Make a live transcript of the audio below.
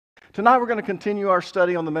Tonight we're going to continue our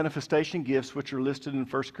study on the manifestation gifts, which are listed in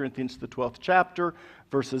 1 Corinthians, the 12th chapter,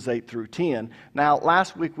 verses 8 through 10. Now,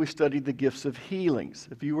 last week we studied the gifts of healings.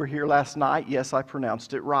 If you were here last night, yes, I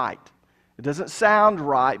pronounced it right. It doesn't sound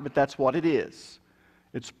right, but that's what it is.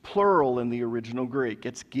 It's plural in the original Greek.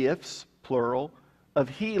 It's gifts, plural, of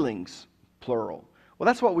healings, plural. Well,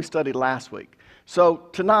 that's what we studied last week. So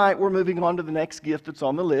tonight we're moving on to the next gift that's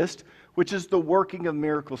on the list, which is the working of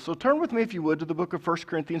miracles. So turn with me, if you would, to the book of 1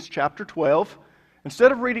 Corinthians chapter 12.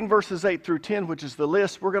 Instead of reading verses 8 through 10, which is the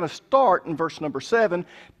list, we're going to start in verse number 7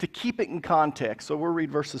 to keep it in context. So we'll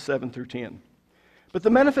read verses 7 through 10. But the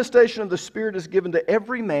manifestation of the Spirit is given to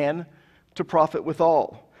every man to profit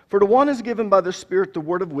withal. For to one is given by the Spirit the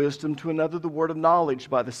word of wisdom, to another the word of knowledge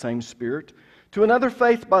by the same Spirit, to another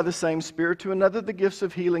faith by the same Spirit, to another the gifts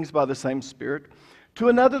of healings by the same Spirit, to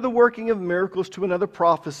another the working of miracles, to another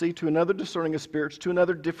prophecy, to another discerning of spirits, to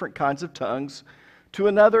another different kinds of tongues, to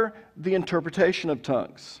another the interpretation of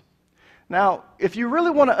tongues. Now, if you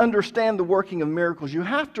really want to understand the working of miracles, you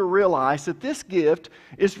have to realize that this gift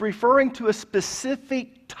is referring to a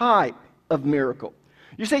specific type of miracle.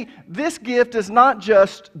 You see, this gift is not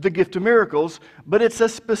just the gift of miracles, but it's a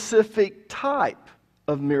specific type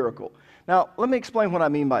of miracle. Now, let me explain what I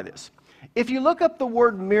mean by this. If you look up the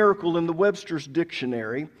word miracle in the Webster's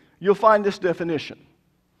dictionary, you'll find this definition.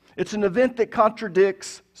 It's an event that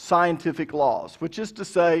contradicts scientific laws, which is to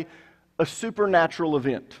say, a supernatural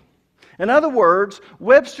event. In other words,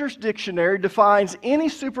 Webster's dictionary defines any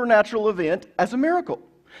supernatural event as a miracle.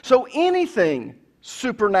 So anything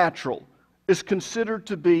supernatural is considered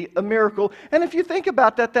to be a miracle. And if you think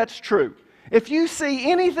about that, that's true. If you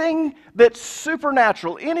see anything that's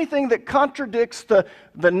supernatural, anything that contradicts the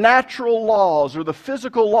natural laws or the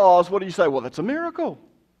physical laws, what do you say? Well, that's a miracle.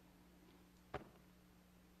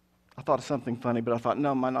 I thought of something funny, but I thought,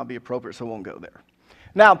 no, it might not be appropriate, so I won't go there.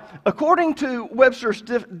 Now, according to Webster's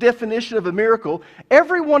definition of a miracle,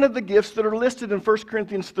 every one of the gifts that are listed in 1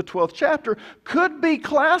 Corinthians, the 12th chapter, could be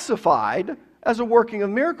classified as a working of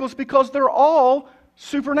miracles because they're all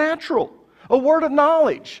supernatural. A word of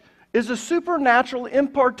knowledge is a supernatural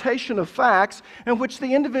impartation of facts in which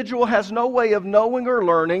the individual has no way of knowing or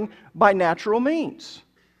learning by natural means.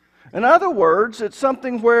 In other words, it's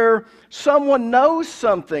something where someone knows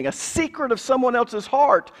something, a secret of someone else's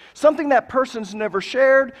heart, something that person's never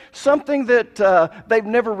shared, something that they've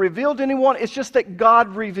never revealed to anyone. It's just that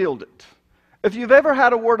God revealed it. If you've ever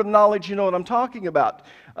had a word of knowledge, you know what I'm talking about.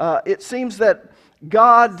 It seems that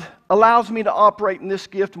God allows me to operate in this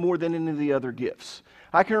gift more than any of the other gifts.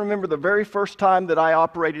 I can remember the very first time that I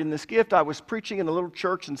operated in this gift. I was preaching in a little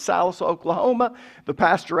church in Salsa, Oklahoma. The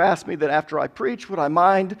pastor asked me that after I preached, would I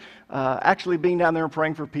mind actually being down there and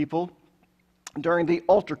praying for people during the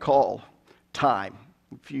altar call time.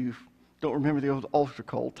 If you don't remember the old altar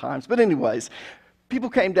call times. But anyways, people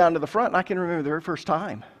came down to the front, and I can remember the very first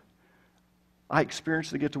time I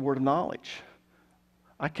experienced the gift of word of knowledge.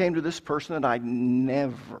 I came to this person that I'd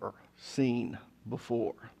never seen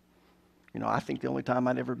before. You know, I think the only time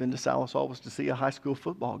I'd ever been to Sallisaw was to see a high school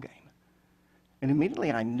football game. And immediately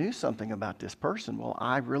I knew something about this person. Well,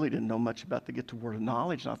 I really didn't know much about the gift of word of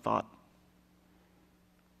knowledge. And I thought,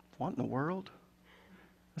 what in the world?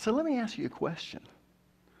 I said, let me ask you a question.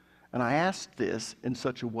 And I asked this in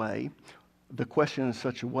such a way, the question in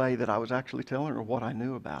such a way that I was actually telling her what I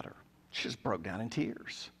knew about her. She just broke down in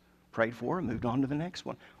tears. Prayed for her and moved on to the next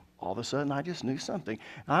one. All of a sudden, I just knew something.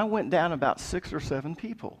 And I went down about 6 or 7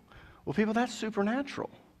 people. Well, people, that's supernatural.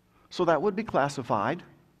 So that would be classified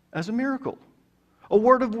as a miracle. A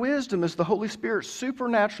word of wisdom is the Holy Spirit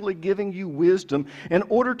supernaturally giving you wisdom in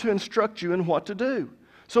order to instruct you in what to do.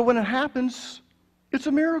 So when it happens, it's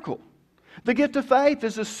a miracle. The gift of faith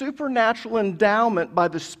is a supernatural endowment by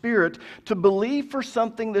the Spirit to believe for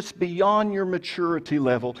something that's beyond your maturity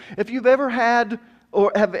level. If you've ever had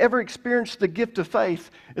or have ever experienced the gift of faith,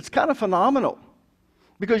 it's kind of phenomenal.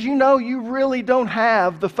 Because you know you really don't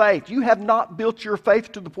have the faith. You have not built your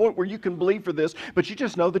faith to the point where you can believe for this, but you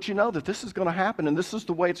just know that this is going to happen, and this is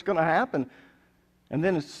the way it's going to happen. And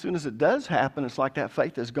then as soon as it does happen, it's like that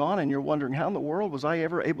faith is gone, and you're wondering, how in the world was I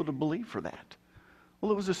ever able to believe for that?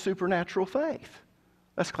 Well, it was a supernatural faith.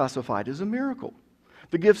 That's classified as a miracle.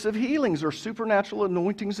 The gifts of healings are supernatural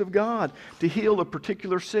anointings of God to heal a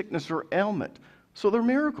particular sickness or ailment. So they're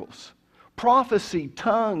miracles. Prophecy,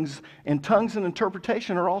 tongues and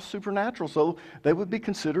interpretation are all supernatural, so they would be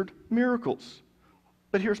considered miracles.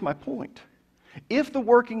 But here's my point. If the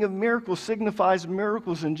working of miracles signifies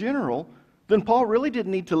miracles in general, then Paul really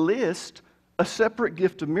didn't need to list a separate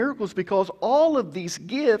gift of miracles because all of these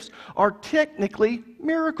gifts are technically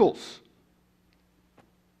miracles.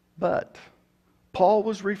 But Paul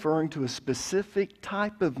was referring to a specific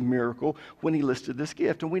type of miracle when he listed this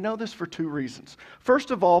gift. And we know this for two reasons.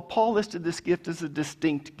 First of all, Paul listed this gift as a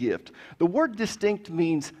distinct gift. The word distinct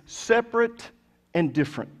means separate and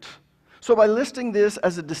different. So by listing this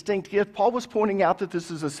as a distinct gift, Paul was pointing out that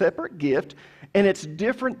this is a separate gift and it's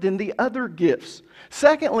different than the other gifts.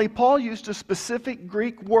 Secondly, Paul used a specific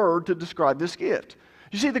Greek word to describe this gift.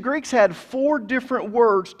 You see, the Greeks had 4 different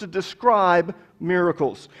words to describe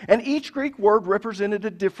miracles, and each Greek word represented a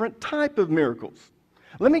different type of miracles.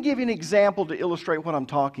 Let me give you an example to illustrate what I'm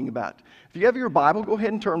talking about. If you have your Bible, go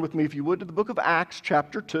ahead and turn with me, if you would, to the book of Acts,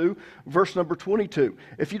 chapter 2, verse number 22.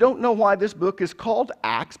 If you don't know why this book is called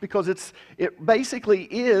Acts, because it basically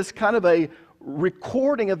is kind of a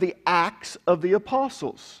recording of the Acts of the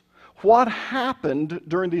Apostles. What happened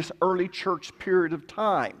during this early church period of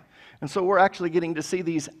time. And so we're actually getting to see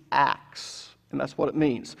these acts, and that's what it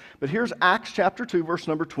means. But here's Acts chapter 2, verse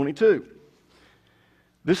number 22.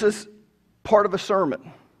 This is part of a sermon.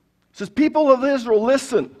 It says, "People of Israel,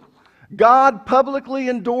 listen. God publicly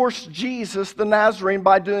endorsed Jesus the Nazarene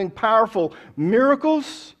by doing powerful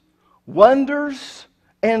miracles, wonders,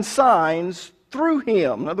 and signs through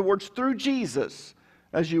him." In other words, through Jesus,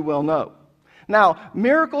 as you well know. Now,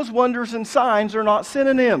 miracles, wonders, and signs are not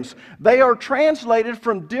synonyms. They are translated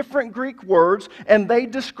from different Greek words, and they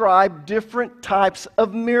describe different types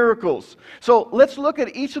of miracles. So let's look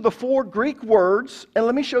at each of the 4 Greek words, and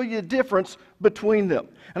let me show you the difference between them.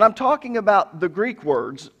 And I'm talking about the Greek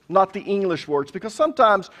words, not the English words, because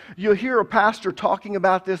sometimes you'll hear a pastor talking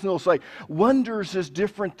about this, and they'll say, wonders is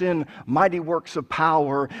different than mighty works of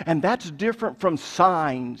power, and that's different from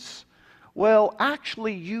signs. Well,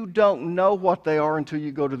 actually, you don't know what they are until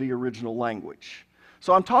you go to the original language.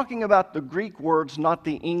 So I'm talking about the Greek words, not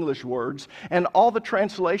the English words, and all the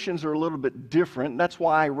translations are a little bit different. That's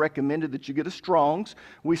why I recommended that you get a Strong's.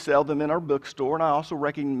 We sell them in our bookstore, and I also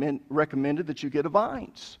recommended that you get a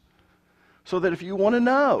Vines. So that if you want to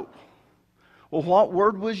know, well, what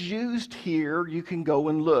word was used here, you can go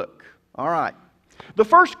and look. All right. The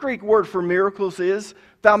first Greek word for miracles is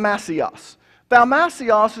thaumassios.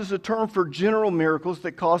 Thaumassios is a term for general miracles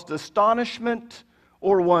that caused astonishment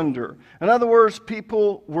or wonder. In other words,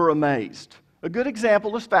 people were amazed. A good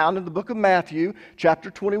example is found in the book of Matthew, chapter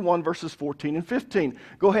 21, verses 14 and 15.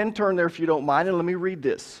 Go ahead and turn there if you don't mind, and let me read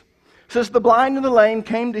this. It says, "The blind and the lame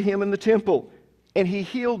came to him in the temple, and he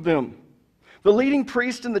healed them. The leading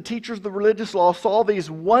priests and the teachers of the religious law saw these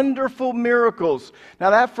wonderful miracles."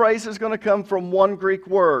 Now that phrase is going to come from one Greek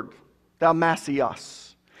word, thaumassios.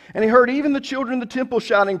 "And he heard even the children in the temple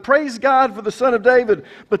shouting, 'Praise God for the Son of David.'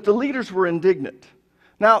 But the leaders were indignant."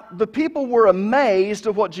 Now, the people were amazed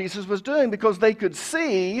at what Jesus was doing because they could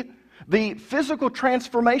see the physical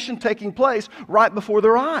transformation taking place right before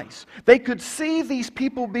their eyes. They could see these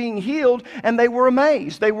people being healed, and they were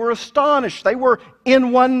amazed. They were astonished. They were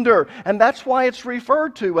in wonder. And that's why it's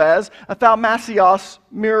referred to as a thaumassios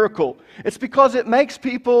miracle. It's because it makes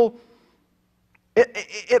people,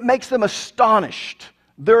 it makes them astonished.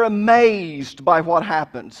 They're amazed by what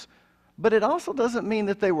happens. But it also doesn't mean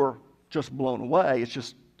that they were just blown away. It's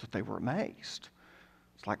just that they were amazed.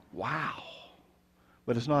 It's like, wow.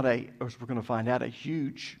 But it's not as we're going to find out, a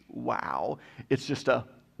huge wow. It's just a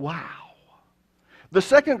wow. The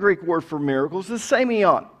second Greek word for miracles is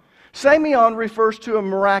semeion. Semeion refers to a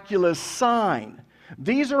miraculous sign.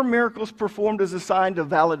 These are miracles performed as a sign to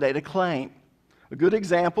validate a claim. A good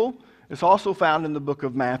example is also found in the book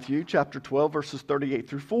of Matthew, chapter 12, verses 38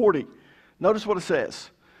 through 40. Notice what it says.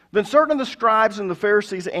 "Then certain of the scribes and the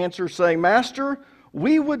Pharisees answered, saying, 'Master,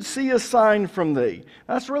 we would see a sign from thee.'"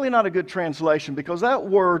 Now, that's really not a good translation, because that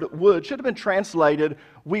word "would" should have been translated,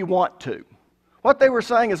 "we want to." What they were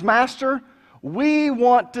saying is, "Master, we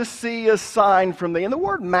want to see a sign from thee." And the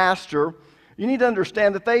word "master," you need to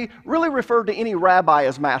understand that they really referred to any rabbi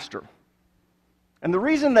as master. And the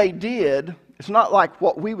reason they did, it's not like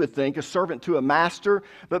what we would think, a servant to a master,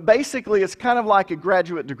 but basically it's kind of like a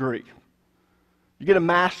graduate degree. You get a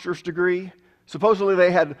master's degree. Supposedly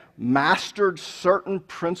they had mastered certain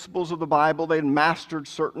principles of the Bible. They had mastered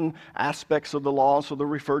certain aspects of the law, so they're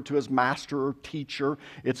referred to as master or teacher.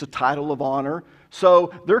 It's a title of honor.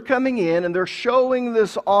 So they're coming in and they're showing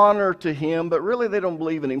this honor to him, but really they don't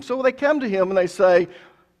believe in him. So they come to him and they say,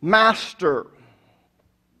 "Master,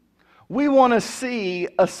 we want to see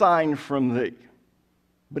a sign from thee."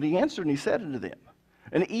 But he answered and he said unto them,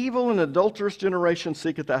 "An evil and adulterous generation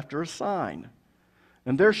seeketh after a sign.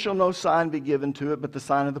 And there shall no sign be given to it but the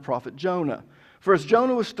sign of the prophet Jonah. For as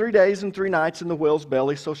Jonah was 3 days and 3 nights in the whale's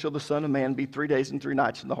belly, so shall the Son of Man be 3 days and 3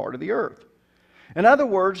 nights in the heart of the earth." In other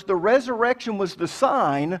words, the resurrection was the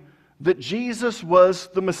sign that Jesus was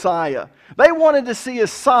the Messiah. They wanted to see a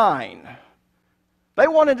sign. They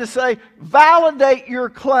wanted to say, validate your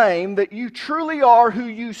claim that you truly are who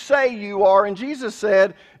you say you are. And Jesus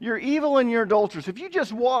said, you're evil and you're adulterous. If you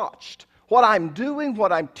just watched what I'm doing,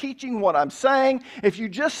 what I'm teaching, what I'm saying, if you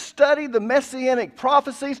just study the messianic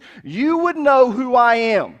prophecies, you would know who I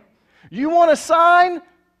am. You want a sign?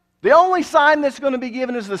 The only sign that's going to be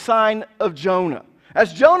given is the sign of Jonah.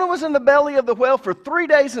 As Jonah was in the belly of the whale for 3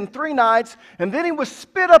 days and 3 nights, and then he was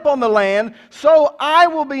spit up on the land, so I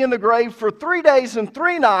will be in the grave for 3 days and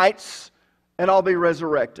 3 nights, and I'll be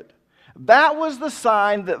resurrected. That was the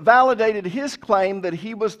sign that validated his claim that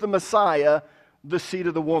he was the Messiah, the seed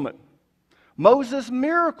of the woman. Moses'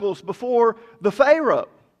 miracles before the Pharaoh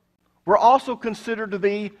were also considered to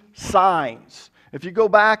be signs. If you go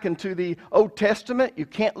back into the Old Testament, you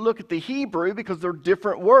can't look at the Hebrew because they're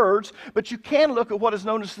different words, but you can look at what is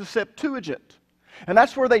known as the Septuagint. And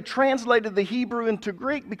that's where they translated the Hebrew into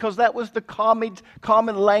Greek because that was the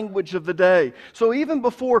common language of the day. So even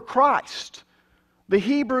before Christ, the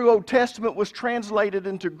Hebrew Old Testament was translated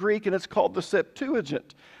into Greek, and it's called the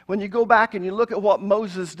Septuagint. When you go back and you look at what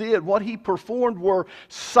Moses did, what he performed were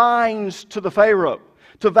signs to the Pharaoh,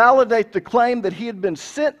 to validate the claim that he had been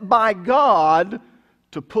sent by God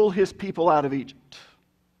to pull his people out of Egypt.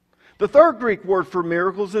 The third Greek word for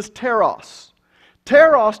miracles is teros.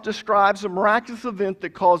 Teros describes a miraculous event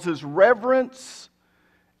that causes reverence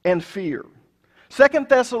and fear. 2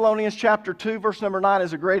 Thessalonians chapter 2, verse number 9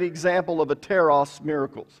 is a great example of a teros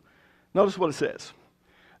miracles. Notice what it says.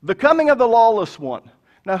 The coming of the lawless one.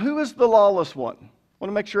 Now, who is the lawless one? I want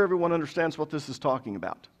to make sure everyone understands what this is talking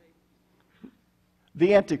about.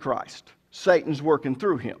 The Antichrist. Satan's working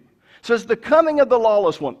through him. It says the coming of the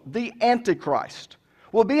lawless one, the Antichrist,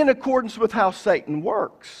 will be in accordance with how Satan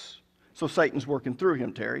works. So Satan's working through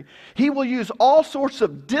him, Terry. He will use all sorts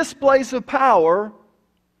of displays of power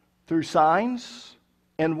through signs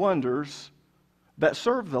and wonders that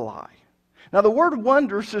serve the lie. Now the word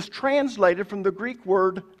wonders is translated from the Greek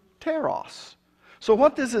word teros. So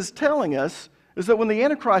what this is telling us is that when the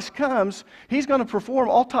Antichrist comes, he's going to perform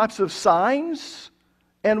all types of signs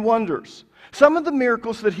and wonders. Some of the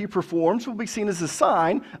miracles that he performs will be seen as a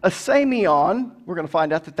sign, a semeion. We're going to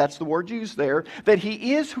find out that that's the word used there, that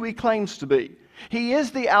he is who he claims to be. He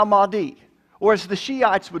is the Al-Mahdi, or as the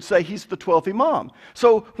Shiites would say, he's the 12th Imam.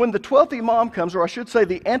 So when the 12th Imam comes, or I should say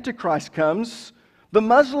the Antichrist comes, the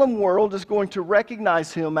Muslim world is going to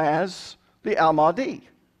recognize him as the Al-Mahdi.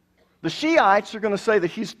 The Shiites are going to say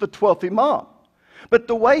that he's the 12th Imam. But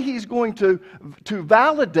the way he's going to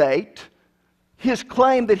validate his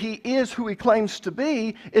claim that he is who he claims to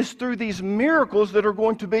be is through these miracles that are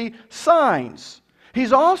going to be signs.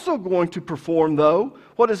 He's also going to perform, though,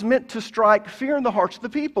 what is meant to strike fear in the hearts of the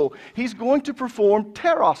people. He's going to perform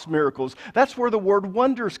teros miracles. That's where the word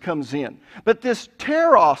wonders comes in. But this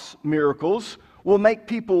teros miracles will make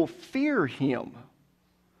people fear him.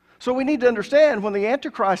 So we need to understand when the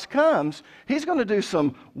Antichrist comes, he's going to do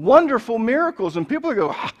some wonderful miracles, and people are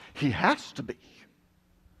going, he has to be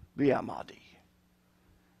the Al-Mahdi.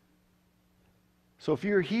 So if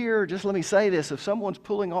you're here, just let me say this. If someone's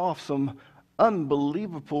pulling off some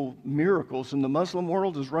unbelievable miracles and the Muslim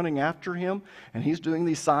world is running after him and he's doing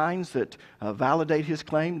these signs that validate his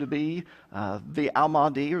claim to be the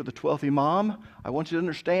Al-Mahdi or the 12th Imam, I want you to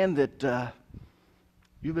understand that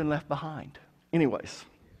you've been left behind. Anyways.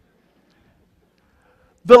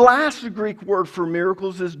 The last Greek word for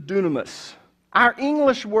miracles is dunamis. Our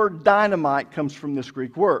English word dynamite comes from this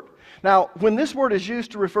Greek word. Now, when this word is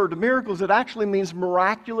used to refer to miracles, it actually means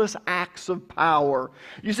miraculous acts of power.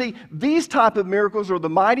 You see, these type of miracles are the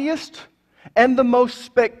mightiest and the most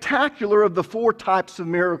spectacular of the 4 types of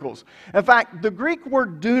miracles. In fact, the Greek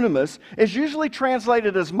word dunamis is usually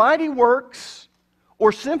translated as mighty works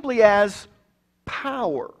or simply as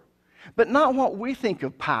power. But not what we think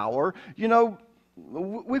of power. You know,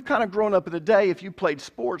 we've kind of grown up in a day, if you played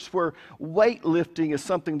sports, where weightlifting is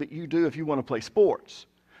something that you do if you want to play sports.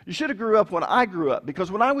 You should have grew up when I grew up,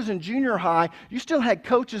 because when I was in junior high, you still had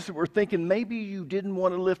coaches that were thinking maybe you didn't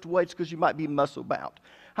want to lift weights because you might be muscle bound.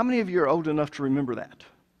 How many of you are old enough to remember that?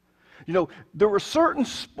 You know, there were certain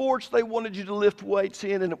sports they wanted you to lift weights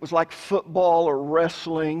in, and it was like football or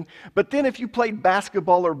wrestling. But then if you played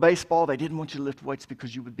basketball or baseball, they didn't want you to lift weights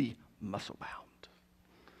because you would be muscle bound.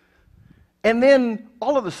 And then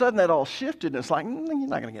all of a sudden that all shifted, and it's like, you're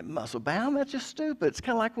not going to get muscle bound. That's just stupid. It's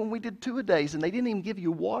kind of like when we did two-a-days and they didn't even give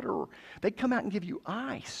you water. They'd come out and give you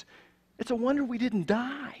ice. It's a wonder we didn't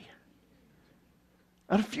die.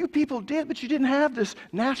 And a few people did, but you didn't have this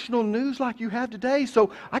national news like you have today. So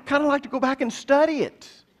I kind of like to go back and study it.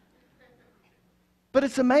 But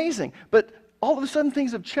it's amazing. But all of a sudden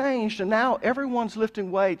things have changed, and now everyone's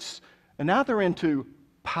lifting weights, and now they're into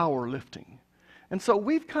powerlifting. And so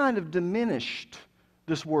we've kind of diminished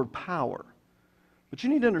this word power. But you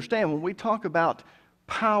need to understand, when we talk about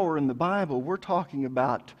power in the Bible, we're talking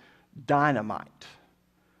about dynamite.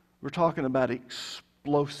 We're talking about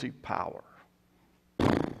explosive power.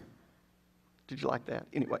 Did you like that?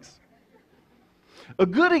 Anyways. A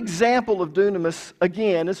good example of dunamis,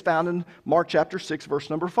 again, is found in Mark chapter 6, verse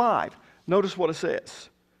number 5. Notice what it says.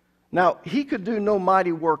 Now, he could do no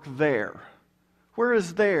mighty work there. Where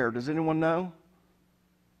is there? Does anyone know?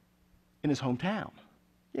 In his hometown.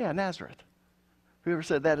 Yeah, Nazareth. Whoever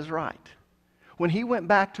said that is right. When he went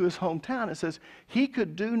back to his hometown, it says, he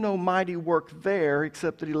could do no mighty work there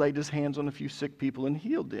except that he laid his hands on a few sick people and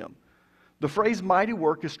healed them. The phrase mighty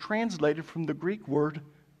work is translated from the Greek word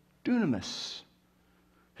dunamis.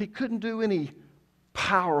 He couldn't do any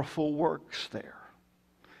powerful works there.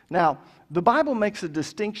 Now, the Bible makes a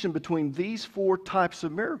distinction between these four types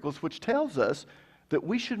of miracles, which tells us that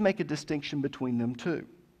we should make a distinction between them too.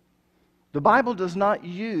 The Bible does not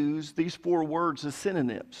use these four words as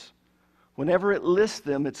synonyms. Whenever it lists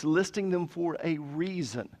them, it's listing them for a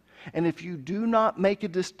reason. And if you do not make a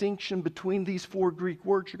distinction between these four Greek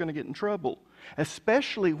words, you're going to get in trouble.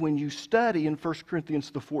 Especially when you study in 1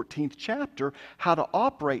 Corinthians, the 14th chapter, how to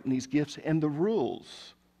operate in these gifts and the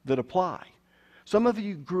rules that apply. Some of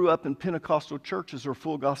you grew up in Pentecostal churches or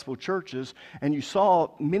full gospel churches, and you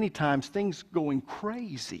saw many times things going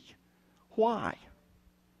crazy. Why?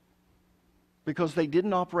 Because they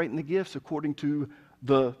didn't operate in the gifts according to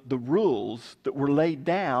the rules that were laid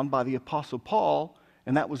down by the Apostle Paul,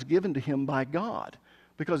 and that was given to him by God.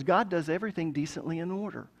 Because God does everything decently in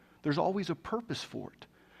order. There's always a purpose for it.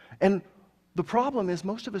 And the problem is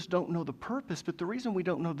most of us don't know the purpose, but the reason we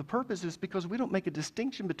don't know the purpose is because we don't make a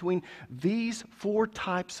distinction between these four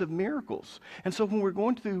types of miracles. And so when we're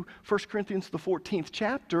going through 1 Corinthians, the 14th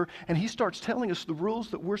chapter, and he starts telling us the rules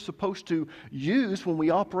that we're supposed to use when we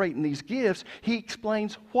operate in these gifts, he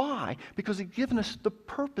explains why. Because he's given us the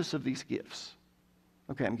purpose of these gifts.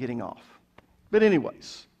 Okay, I'm getting off. But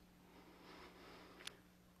anyways,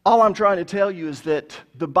 all I'm trying to tell you is that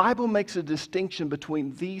the Bible makes a distinction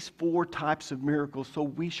between these four types of miracles, so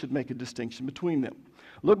we should make a distinction between them.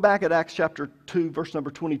 Look back at Acts chapter 2, verse number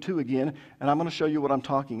 22 again, and I'm going to show you what I'm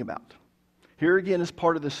talking about. Here again is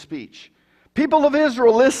part of the speech. People of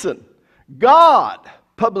Israel, listen. God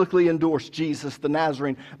publicly endorsed Jesus the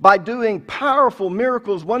Nazarene by doing powerful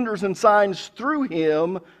miracles, wonders, and signs through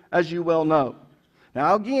him, as you well know.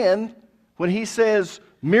 Now again, when he says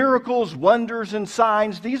miracles, wonders, and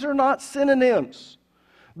signs, these are not synonyms.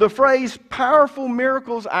 The phrase powerful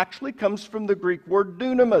miracles actually comes from the Greek word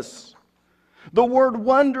dunamis. The word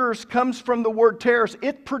wonders comes from the word teres.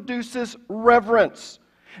 It produces reverence.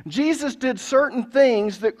 Jesus did certain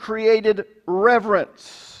things that created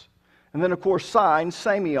reverence. And then, of course, signs,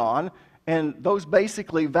 semeion, and those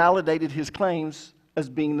basically validated his claims as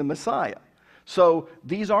being the Messiah. So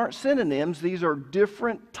these aren't synonyms, these are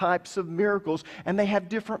different types of miracles, and they have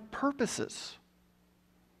different purposes.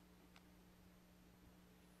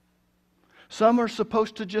 Some are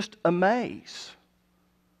supposed to just amaze.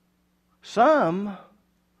 Some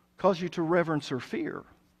cause you to reverence or fear.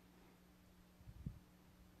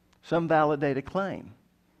 Some validate a claim.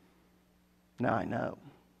 Now I know.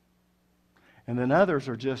 And then others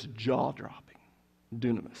are just jaw-dropping,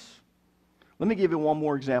 dunamis. Let me give you one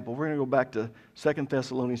more example. We're going to go back to 2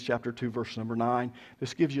 Thessalonians chapter 2, verse number 9.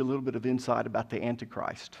 This gives you a little bit of insight about the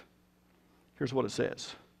Antichrist. Here's what it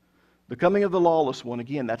says. The coming of the lawless one,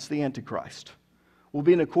 again, that's the Antichrist, will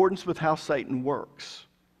be in accordance with how Satan works.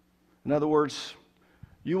 In other words,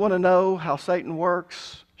 you want to know how Satan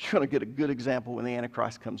works? You're going to get a good example when the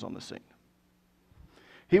Antichrist comes on the scene.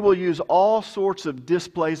 He will use all sorts of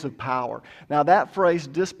displays of power. Now that phrase,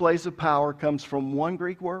 displays of power, comes from one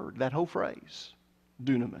Greek word, that whole phrase,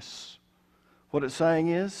 dunamis. What it's saying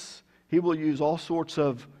is, he will use all sorts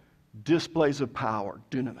of displays of power,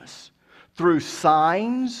 dunamis, through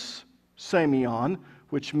signs, semeion,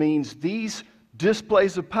 which means these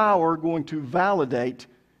displays of power are going to validate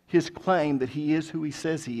his claim that he is who he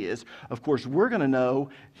says he is. Of course, we're going to know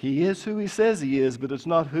he is who he says he is, but it's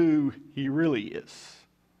not who he really is.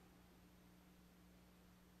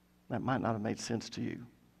 That might not have made sense to you.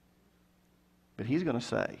 But he's going to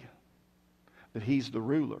say that he's the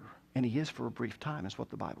ruler, and he is for a brief time, is what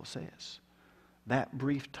the Bible says. That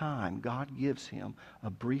brief time, God gives him a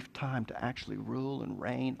brief time to actually rule and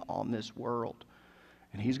reign on this world.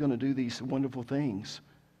 And he's going to do these wonderful things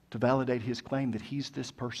to validate his claim that he's this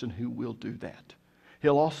person who will do that.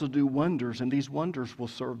 He'll also do wonders, and these wonders will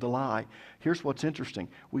serve the lie. Here's what's interesting.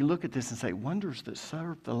 We look at this and say, wonders that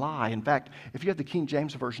serve the lie. In fact, if you have the King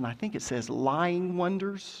James Version, I think it says lying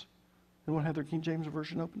wonders. Anyone have their King James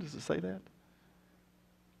Version open? Does it say that?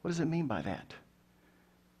 What does it mean by that?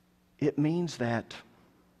 It means that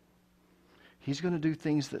he's going to do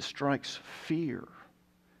things that strikes fear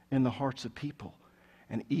in the hearts of people.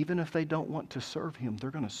 And even if they don't want to serve him, they're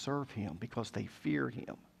going to serve him because they fear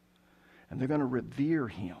him. And they're going to revere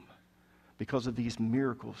him because of these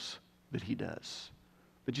miracles that he does.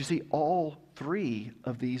 But you see, all three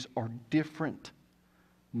of these are different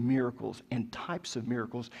miracles and types of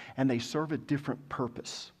miracles, and they serve a different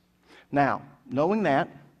purpose. Now, knowing that,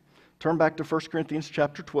 turn back to 1 Corinthians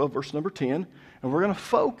chapter 12, verse number 10, and we're going to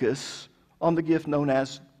focus on the gift known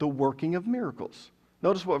as the working of miracles.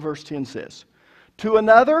 Notice what verse 10 says. To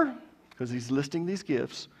another, because he's listing these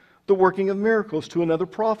gifts, the working of miracles, to another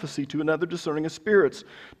prophecy, to another discerning of spirits,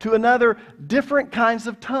 to another different kinds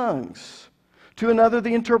of tongues, to another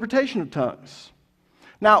the interpretation of tongues.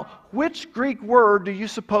 Now, which Greek word do you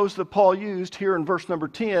suppose that Paul used here in verse number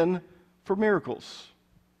 10 for miracles?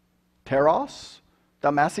 Teros,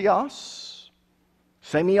 damasios,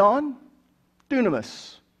 semeion,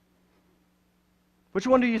 dunamis. Which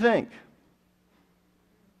one do you think?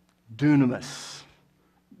 Dunamis.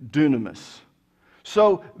 Dunamis.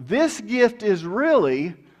 So this gift is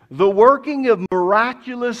really the working of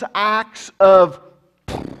miraculous acts of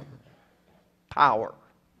power.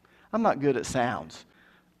 I'm not good at sounds.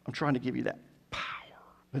 I'm trying to give you that power.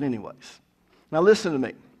 But anyways, now listen to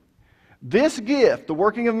me. This gift, the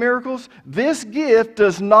working of miracles, this gift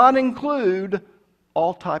does not include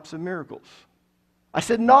all types of miracles. I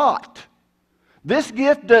said not. This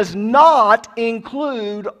gift does not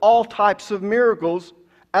include all types of miracles.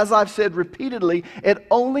 As I've said repeatedly, it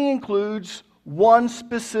only includes one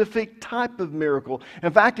specific type of miracle.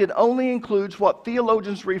 In fact, it only includes what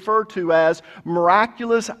theologians refer to as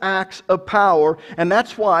miraculous acts of power, and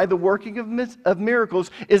that's why the working of miracles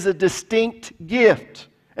is a distinct gift.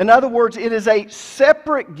 In other words, it is a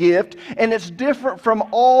separate gift, and it's different from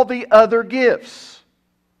all the other gifts.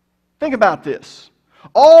 Think about this.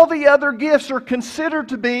 All the other gifts are considered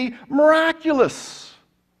to be miraculous,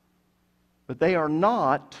 but they are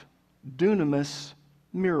not dunamis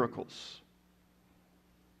miracles.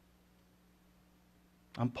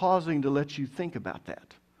 I'm pausing to let you think about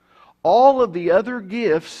that. All of the other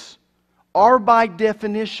gifts are by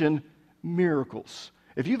definition miracles.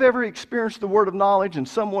 If you've ever experienced the word of knowledge and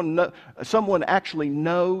someone actually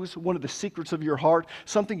knows one of the secrets of your heart,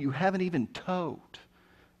 something you haven't even told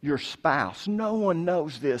your spouse, no one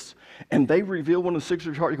knows this, and they reveal one of the secrets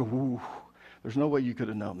of your heart, you go, ooh, there's no way you could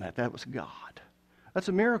have known that. That was God. That's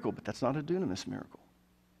a miracle, but that's not a dunamis miracle.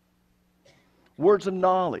 Words of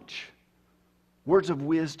knowledge, words of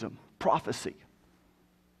wisdom, prophecy,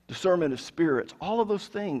 discernment of spirits, all of those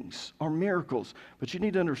things are miracles. But you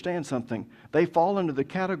need to understand something. They fall into the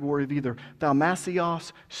category of either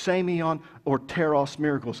thaumasios, semeion, or teros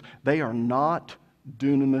miracles. They are not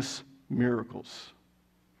dunamis miracles.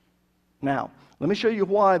 Now, let me show you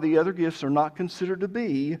why the other gifts are not considered to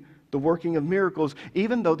be the working of miracles,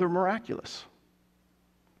 even though they're miraculous.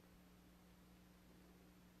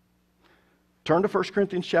 Turn to 1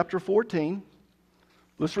 Corinthians chapter 14.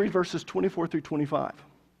 Let's read verses 24 through 25.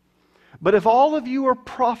 But if all of you are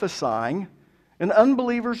prophesying, and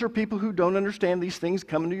unbelievers or people who don't understand these things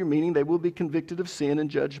come into your meeting, they will be convicted of sin and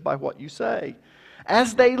judged by what you say.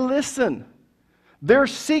 As they listen, their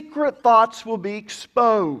secret thoughts will be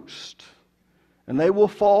exposed, and they will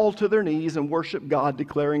fall to their knees and worship God,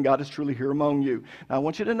 declaring God is truly here among you. Now I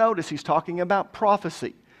want you to notice he's talking about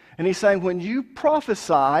prophecy. And he's saying when you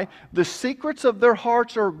prophesy, the secrets of their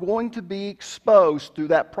hearts are going to be exposed through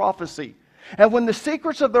that prophecy. And when the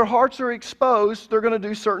secrets of their hearts are exposed, they're going to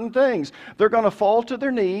do certain things. They're going to fall to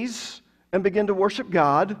their knees and begin to worship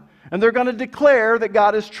God. And they're going to declare that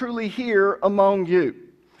God is truly here among you.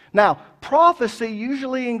 Now, prophecy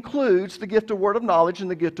usually includes the gift of word of knowledge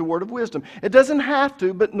and the gift of word of wisdom. It doesn't have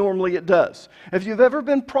to, but normally it does. If you've ever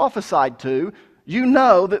been prophesied to, you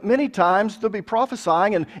know that many times they'll be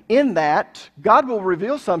prophesying, and in that, God will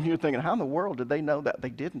reveal something. You're thinking, how in the world did they know that? They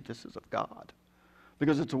didn't. This is of God.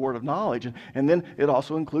 Because it's a word of knowledge. And then it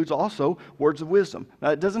also includes words of wisdom. Now,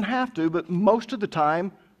 it doesn't have to, but most of the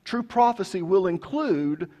time, true prophecy will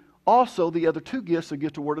include also the other two gifts, the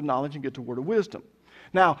gift of word of knowledge and gift of word of wisdom.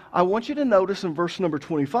 Now, I want you to notice in verse number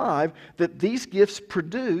 25 that these gifts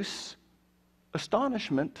produce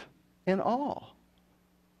astonishment and awe.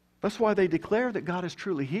 That's why they declare that God is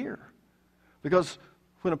truly here. Because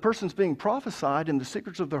when a person's being prophesied and the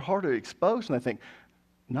secrets of their heart are exposed, and they think,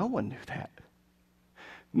 no one knew that.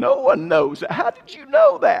 No one knows that. How did you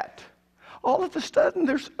know that? All of a sudden,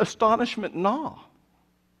 there's astonishment and awe.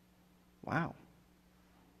 Wow.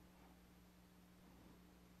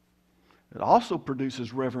 It also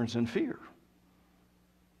produces reverence and fear.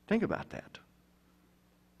 Think about that.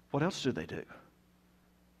 What else do?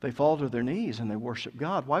 They fall to their knees and they worship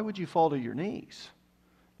God. Why would you fall to your knees?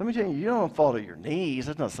 Let me tell you, you don't fall to your knees.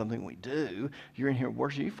 That's not something we do. You're in here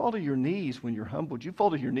worshiping. You fall to your knees when you're humbled. You fall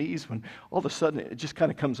to your knees when all of a sudden it just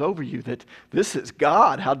kind of comes over you that this is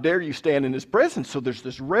God. How dare you stand in His presence? So there's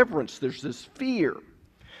this reverence. There's this fear.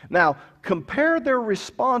 Now, compare their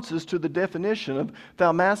responses to the definition of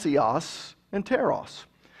thaumazios and teros.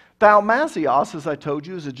 Thaumazios, as I told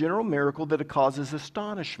you, is a general miracle that causes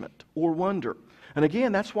astonishment or wonder. And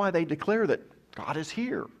again, that's why they declare that God is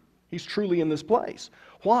here. He's truly in this place.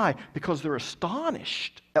 Why? Because they're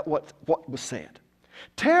astonished at what was said.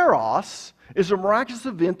 Teros is a miraculous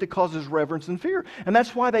event that causes reverence and fear. And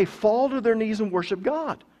that's why they fall to their knees and worship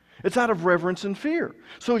God. It's out of reverence and fear.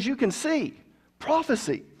 So as you can see,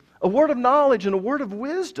 prophecy, a word of knowledge, and a word of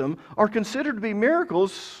wisdom are considered to be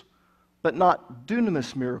miracles, but not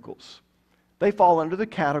dunamis miracles. They fall under the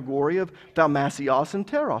category of thaumazios and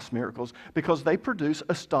teros miracles because they produce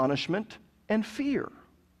astonishment and fear.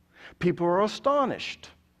 People are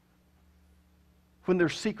astonished when their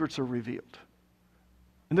secrets are revealed.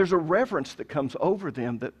 And there's a reverence that comes over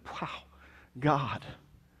them that, wow, God,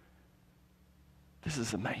 this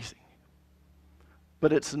is amazing.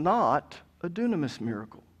 But it's not a dunamis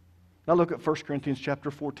miracle. Now look at 1 Corinthians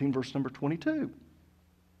chapter 14, verse number 22.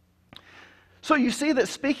 So you see that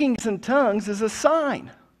speaking in tongues is a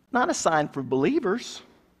sign. Not a sign for believers,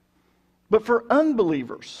 but for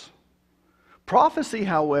unbelievers. Prophecy,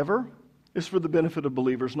 however, is for the benefit of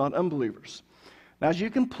believers, not unbelievers. Now, as you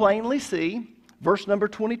can plainly see, verse number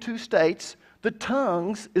 22 states that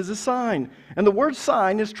tongues is a sign. And the word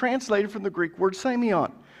sign is translated from the Greek word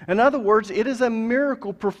semeion. In other words, it is a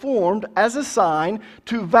miracle performed as a sign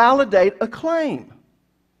to validate a claim.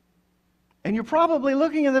 And you're probably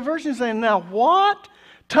looking at the verse and saying, now what?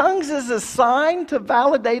 Tongues is a sign to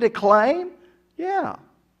validate a claim? Yeah.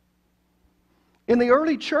 In the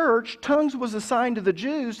early church, tongues was a sign to the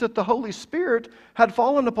Jews that the Holy Spirit had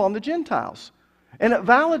fallen upon the Gentiles. And it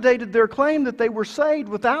validated their claim that they were saved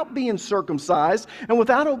without being circumcised and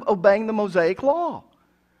without obeying the Mosaic law.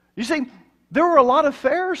 You see, there were a lot of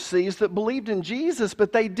Pharisees that believed in Jesus,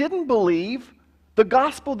 but they didn't believe the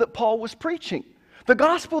gospel that Paul was preaching. The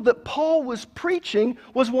gospel that Paul was preaching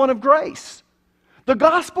was one of grace. The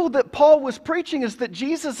gospel that Paul was preaching is that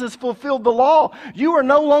Jesus has fulfilled the law. You are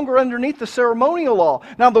no longer underneath the ceremonial law.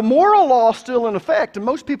 Now, the moral law is still in effect, and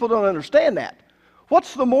most people don't understand that.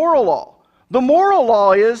 What's the moral law? The moral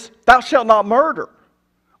law is, thou shalt not murder.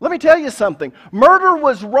 Let me tell you something. Murder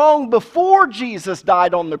was wrong before Jesus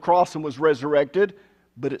died on the cross and was resurrected,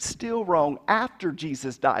 but it's still wrong after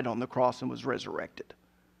Jesus died on the cross and was resurrected.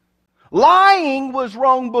 Lying was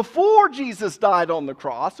wrong before Jesus died on the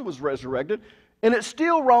cross and was resurrected, and it's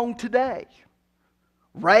still wrong today.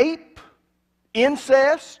 Rape,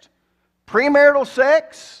 incest, premarital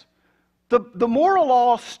sex, the moral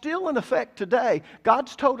law is still in effect today.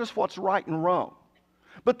 God's told us what's right and wrong.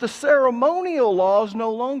 But the ceremonial law is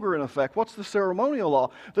no longer in effect. What's the ceremonial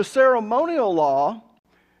law? The ceremonial law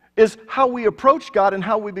is how we approach God and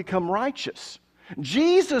how we become righteous.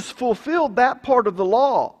 Jesus fulfilled that part of the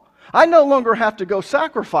law. I no longer have to go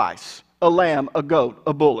sacrifice a lamb, a goat,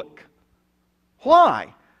 a bullock.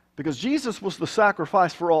 Why? Because Jesus was the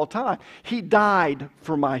sacrifice for all time. He died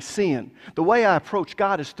for my sin. The way I approach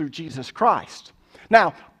God is through Jesus Christ.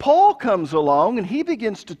 Now, Paul comes along and he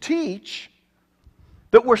begins to teach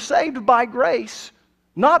that we're saved by grace,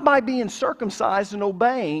 not by being circumcised and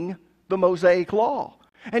obeying the Mosaic law.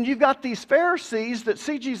 And you've got these Pharisees that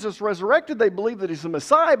see Jesus resurrected. They believe that He's the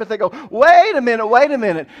Messiah, but they go, wait a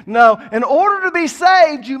minute. No, in order to be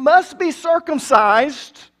saved, you must be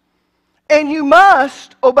circumcised and you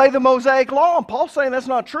must obey the Mosaic law. And Paul's saying that's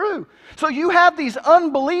not true. So you have these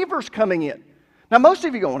unbelievers coming in. Now, most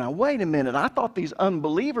of you go, now, wait a minute. I thought these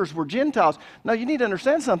unbelievers were Gentiles. Now, you need to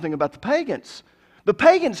understand something about the pagans. The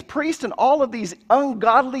pagans, priests, and all of these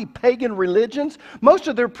ungodly pagan religions, most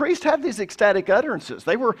of their priests had these ecstatic utterances.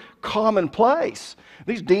 They were commonplace.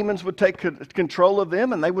 These demons would take control of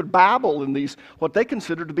them, and they would babble in these, what they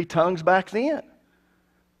considered to be tongues back then.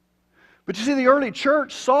 But you see, the early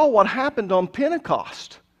church saw what happened on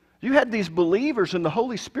Pentecost. You had these believers, and the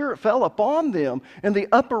Holy Spirit fell upon them in the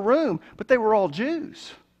upper room, but they were all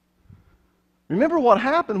Jews. Remember what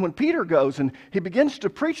happened when Peter goes and he begins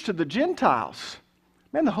to preach to the Gentiles.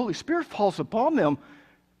 Man, the Holy Spirit falls upon them,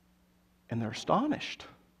 and they're astonished.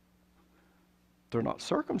 they're not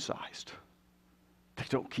circumcised. They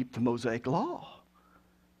don't keep the Mosaic law.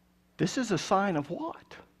 This is a sign of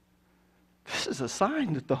what? This is a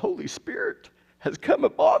sign that the Holy Spirit has come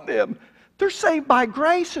upon them. They're saved by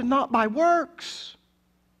grace and not by works.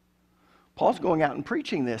 Paul's going out and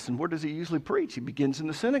preaching this, and where does he usually preach? He begins in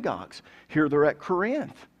the synagogues. Here they're at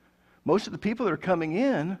Corinth. Most of the people that are coming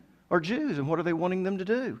in are Jews, and what are they wanting them to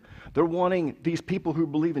do? They're wanting these people who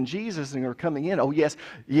believe in Jesus and are coming in, oh yes,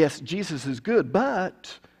 Jesus is good,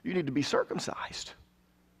 but you need to be circumcised.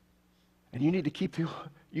 And you need to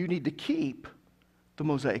keep the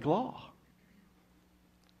Mosaic law.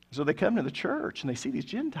 So they come to the church and they see these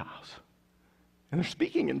Gentiles, and they're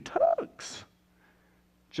speaking in tongues,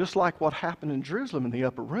 just like what happened in Jerusalem in the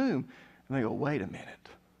upper room. And they go, wait a minute,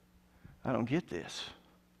 I don't get this.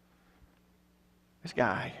 This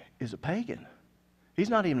guy is a pagan. He's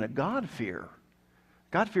not even a God-fearer.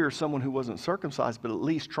 God-fearer is someone who wasn't circumcised, but at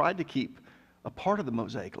least tried to keep a part of the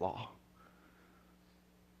Mosaic law.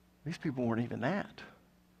 These people weren't even that.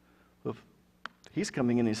 Well, he's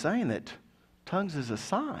coming in and saying that tongues is a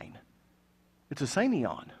sign. It's a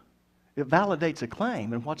semeion. It validates a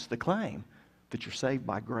claim. And what's the claim? That you're saved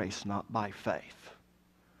by grace, not by faith.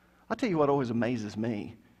 I'll tell you what always amazes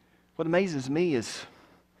me. What amazes me is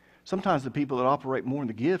sometimes the people that operate more in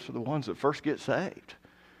the gifts are the ones that first get saved.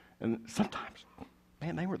 And sometimes,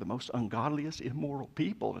 man, they were the most ungodliest, immoral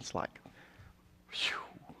people. It's like, whew,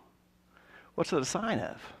 what's it a sign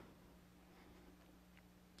of?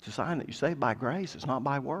 It's a sign that you're saved by grace. It's not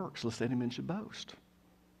by works, lest any man should boast.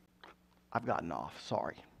 I've gotten off,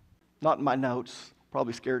 sorry. Not in my notes.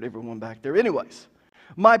 Probably scared everyone back there. Anyways,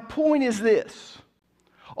 my point is this.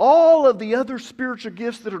 All of the other spiritual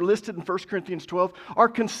gifts that are listed in 1 Corinthians 12 are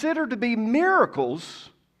considered to be miracles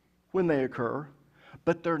when they occur,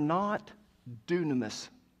 but they're not dunamis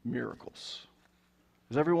miracles.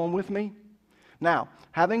 Is everyone with me? Now,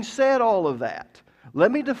 having said all of that,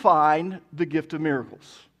 let me define the gift of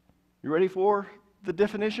miracles. You ready for the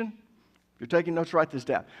definition? If you're taking notes, write this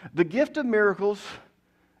down. The gift of miracles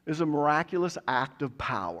is a miraculous act of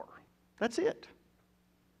power. That's it.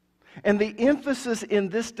 And the emphasis in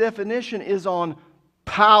this definition is on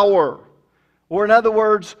power, or in other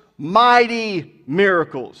words, mighty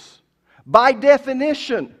miracles. By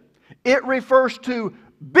definition, it refers to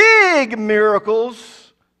big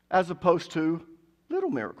miracles as opposed to little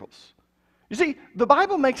miracles. You see, the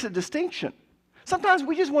Bible makes a distinction. Sometimes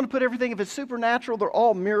we just want to put everything, if it's supernatural, they're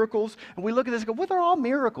all miracles. And we look at this and go, well, they're all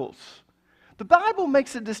miracles. The Bible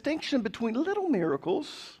makes a distinction between little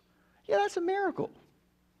miracles, yeah, that's a miracle,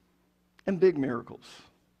 and big miracles.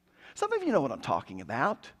 Some of you know what I'm talking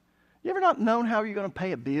about. You ever not known how you're going to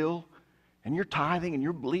pay a bill, and you're tithing and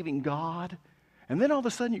you're believing God, and then all of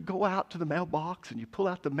a sudden you go out to the mailbox and you pull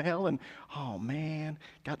out the mail and, oh man,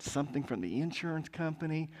 got something from the insurance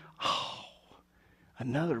company. Oh,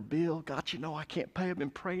 another bill. God, you know I can't pay. I've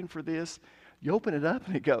been praying for this. You open it up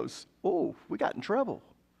and it goes, oh, we got in trouble.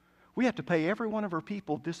 We have to pay every one of our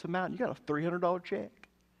people this amount. You got a $300 check.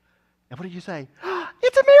 And what do you say?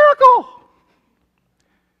 It's a miracle.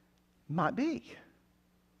 Might be.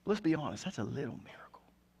 Let's be honest, that's a little miracle.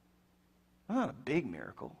 Not a big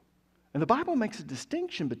miracle. And the Bible makes a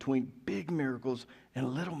distinction between big miracles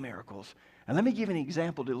and little miracles. And let me give you an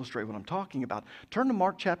example to illustrate what I'm talking about. Turn to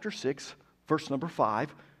Mark chapter 6, verse number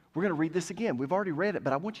 5. We're going to read this again. We've already read it,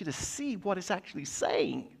 but I want you to see what it's actually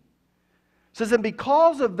saying. It says, and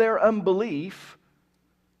because of their unbelief,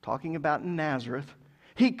 talking about in Nazareth,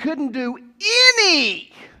 he couldn't do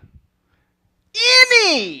any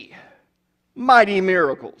mighty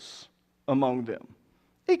miracles among them,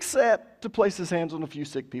 except to place his hands on a few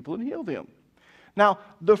sick people and heal them. Now,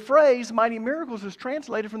 the phrase mighty miracles is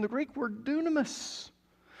translated from the Greek word dunamis.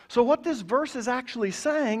 So what this verse is actually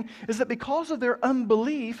saying is that because of their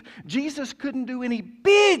unbelief, Jesus couldn't do any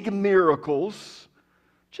big miracles,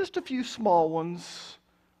 just a few small ones,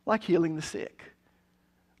 like healing the sick.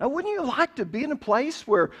 Now, wouldn't you like to be in a place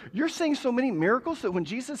where you're seeing so many miracles that when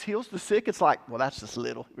Jesus heals the sick, it's like, well, that's just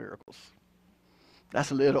little miracles.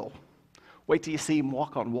 That's little. Wait till you see him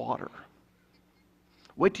walk on water.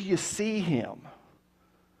 Wait till you see him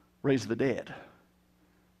raise the dead.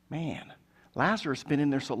 Man, Lazarus has been in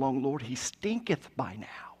there so long, Lord, he stinketh by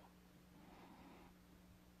now.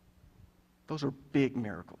 Those are big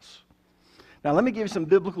miracles. Now, let me give you some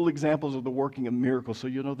biblical examples of the working of miracles so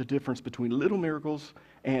you'll know the difference between little miracles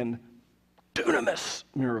and dunamis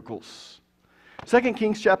miracles. 2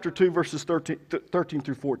 Kings chapter 2, verses 13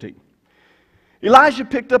 through 14. Elijah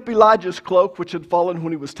picked up Elijah's cloak, which had fallen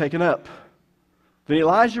when he was taken up. Then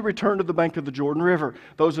Elijah returned to the bank of the Jordan River.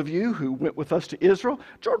 Those of you who went with us to Israel,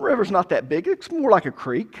 Jordan River's not that big. It's more like a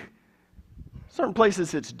creek. Certain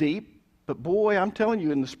places it's deep, but boy, I'm telling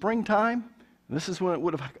you, in the springtime, this is when it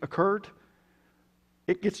would have occurred,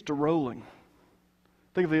 it gets to rolling.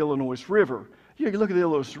 Think of the Illinois River. You look at the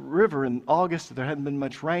Illinois River in August, there hadn't been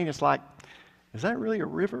much rain. It's like, is that really a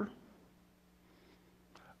river?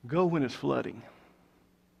 Go when it's flooding.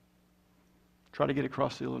 Try to get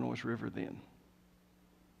across the Illinois River then.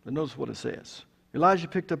 But notice what it says. Elijah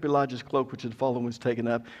picked up Elijah's cloak, which had fallen when it was taken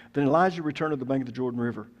up. Then Elijah returned to the bank of the Jordan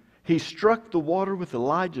River. He struck the water with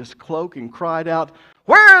Elijah's cloak and cried out,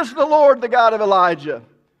 "Where is the Lord, the God of Elijah?"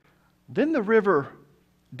 Then the river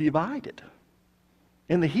divided.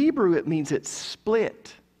 In the Hebrew, it means it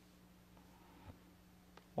split.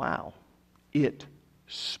 Wow. It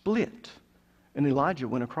split. And Elijah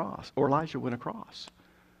went across.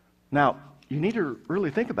 Now, you need to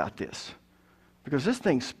really think about this, because this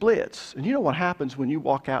thing splits. And you know what happens when you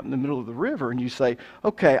walk out in the middle of the river and you say,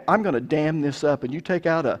 okay, I'm going to dam this up, and you take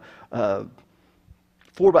out a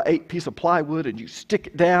 4x8 piece of plywood and you stick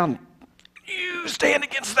it down. You stand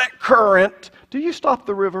against that current. Do you stop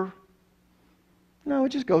the river? No, it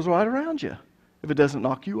just goes right around you if it doesn't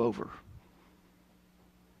knock you over.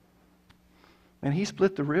 And he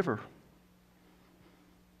split the river.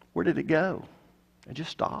 Where did it go? It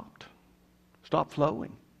just stopped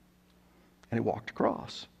flowing. And he walked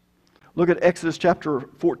across. Look at Exodus chapter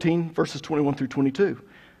 14, verses 21 through 22.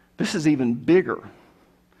 This is even bigger.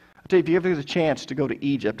 I tell you, if you ever get a chance to go to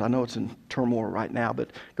Egypt, I know it's in turmoil right now,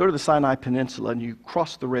 but go to the Sinai Peninsula and you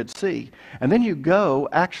cross the Red Sea. And then you go,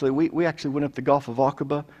 we actually went up the Gulf of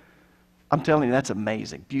Aqaba. I'm telling you, that's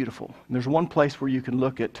amazing, beautiful. And there's one place where you can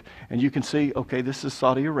look at and you can see, okay, this is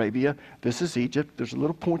Saudi Arabia, this is Egypt, there's a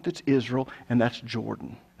little point that's Israel, and that's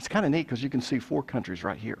Jordan. It's kind of neat because you can see 4 countries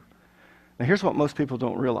right here. Now here's what most people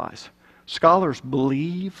don't realize. Scholars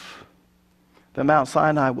believe that Mount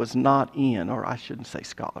Sinai was not in, or I shouldn't say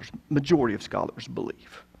scholars, majority of scholars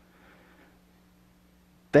believe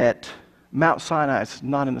that Mount Sinai is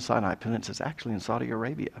not in the Sinai Peninsula, it's actually in Saudi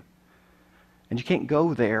Arabia. And you can't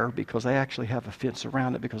go there because they actually have a fence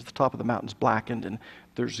around it because the top of the mountain's blackened, and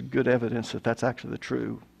there's good evidence that that's actually the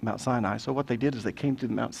true Mount Sinai. So what they did is they came through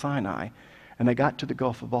the Mount Sinai and they got to the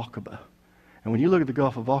Gulf of Aqaba. And when you look at the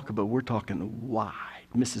Gulf of Aqaba, we're talking wide,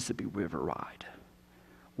 Mississippi River wide,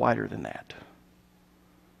 wider than that.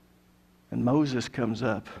 And Moses comes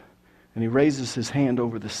up and he raises his hand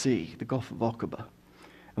over the sea, the Gulf of Aqaba.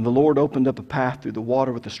 And the Lord opened up a path through the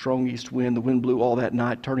water with a strong east wind. The wind blew all that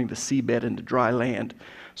night, turning the seabed into dry land.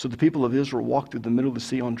 So the people of Israel walked through the middle of the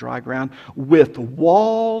sea on dry ground with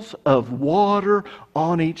walls of water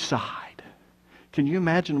on each side. Can you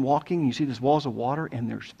imagine walking and you see these walls of water and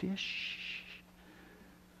there's fish?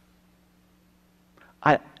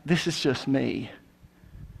 This is just me.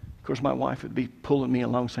 Of course, my wife would be pulling me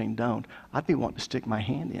along saying, don't. I'd be wanting to stick my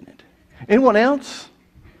hand in it. Anyone else?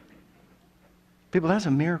 People, that's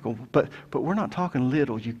a miracle. But we're not talking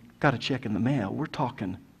little. You got to check in the mail. We're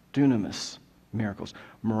talking dunamis miracles,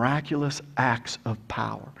 miraculous acts of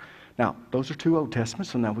power. Now, those are 2 Old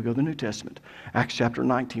Testaments, so now we go to the New Testament. Acts chapter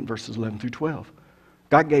 19, verses 11 through 12.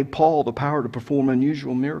 God gave Paul the power to perform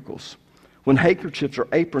unusual miracles. When handkerchiefs or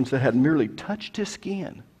aprons that had merely touched his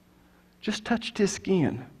skin, just touched his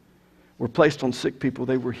skin, were placed on sick people,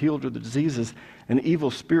 they were healed of the diseases, and evil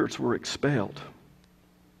spirits were expelled.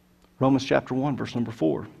 Romans chapter 1, verse number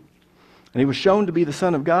 4. And he was shown to be the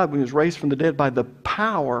Son of God when he was raised from the dead by the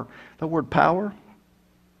power. That word power,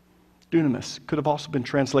 dunamis, could have also been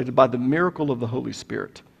translated by the miracle of the Holy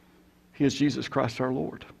Spirit. He is Jesus Christ our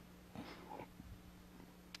Lord.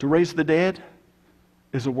 To raise the dead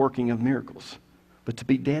is a working of miracles. But to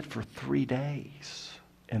be dead for 3 days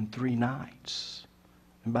and 3 nights,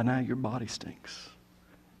 and by now your body stinks,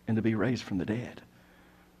 and to be raised from the dead.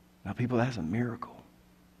 Now people, that's a miracle.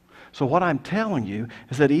 So what I'm telling you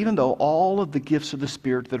is that even though all of the gifts of the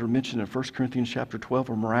Spirit that are mentioned in 1 Corinthians chapter 12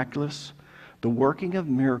 are miraculous, the working of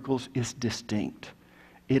miracles is distinct.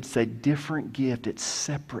 It's a different gift. It's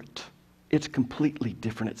separate. It's completely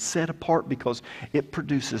different. It's set apart because it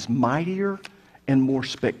produces mightier and more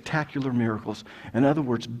spectacular miracles. In other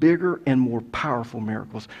words, bigger and more powerful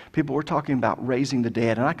miracles. People, we're talking about raising the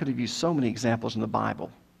dead, and I could have used so many examples in the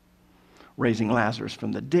Bible. Raising Lazarus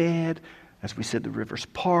from the dead, as we said, the rivers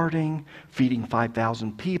parting, feeding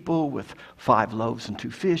 5,000 people with 5 loaves and 2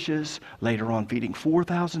 fishes, later on feeding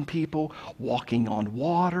 4,000 people, walking on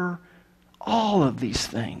water, all of these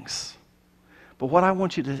things. But what I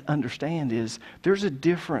want you to understand is there's a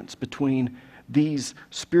difference between these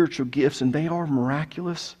spiritual gifts, and they are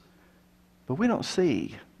miraculous, but we don't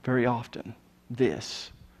see very often this.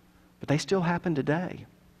 But they still happen today.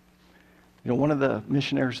 You know, one of the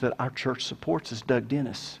missionaries that our church supports is Doug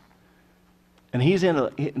Dennis. And he's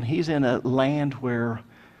in a land where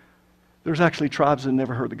there's actually tribes that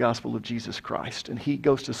never heard the gospel of Jesus Christ. And he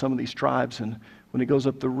goes to some of these tribes, and when he goes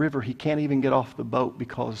up the river, he can't even get off the boat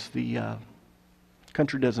because the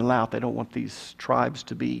country doesn't allow it. They don't want these tribes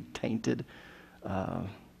to be tainted.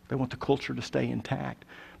 They want the culture to stay intact.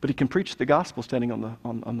 But he can preach the gospel standing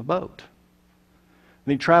on the boat.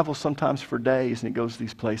 And he travels sometimes for days, and he goes to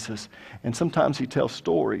these places. And sometimes he tells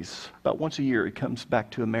stories. About once a year, he comes back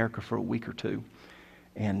to America for a week or two.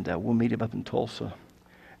 And we'll meet him up in Tulsa.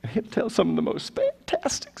 And he'll tell some of the most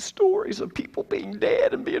fantastic stories of people being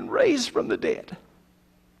dead and being raised from the dead.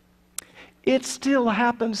 It still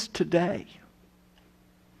happens today.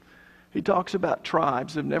 He talks about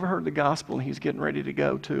tribes that have never heard the gospel, and he's getting ready to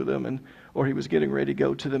go to them, or he was getting ready to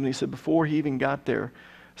go to them. And he said before he even got there,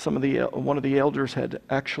 one of the elders had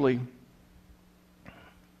actually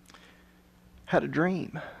had a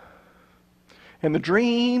dream. And the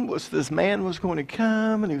dream was this man was going to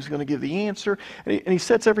come, and he was going to give the answer. And he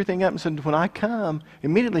sets everything up and said, when I come,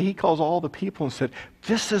 immediately he calls all the people and said,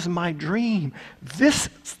 this is my dream. This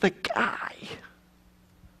is the guy.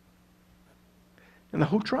 And the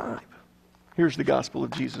whole tribe hears the gospel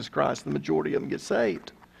of Jesus Christ. The majority of them get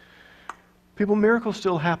saved. People, miracles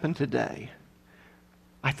still happen today.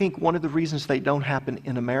 I think one of the reasons they don't happen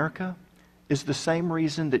in America is the same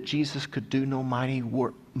reason that Jesus could do no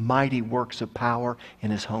mighty works of power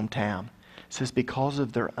in his hometown. It says because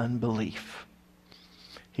of their unbelief,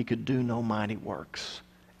 he could do no mighty works,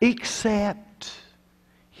 except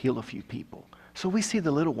heal a few people. So we see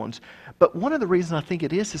the little ones. But one of the reasons I think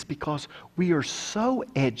it is because we are so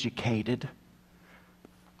educated,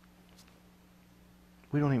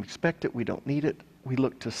 we don't even expect it, we don't need it, we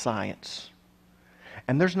look to science.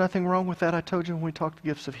 And there's nothing wrong with that. I told you when we talked the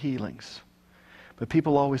gifts of healings. But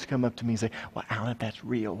people always come up to me and say, well, Alan, if that's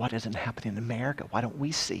real, why doesn't it happen in America? Why don't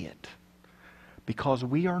we see it? Because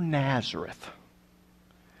we are Nazareth.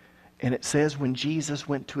 And it says when Jesus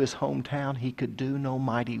went to his hometown, he could do no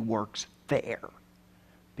mighty works there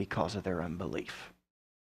because of their unbelief.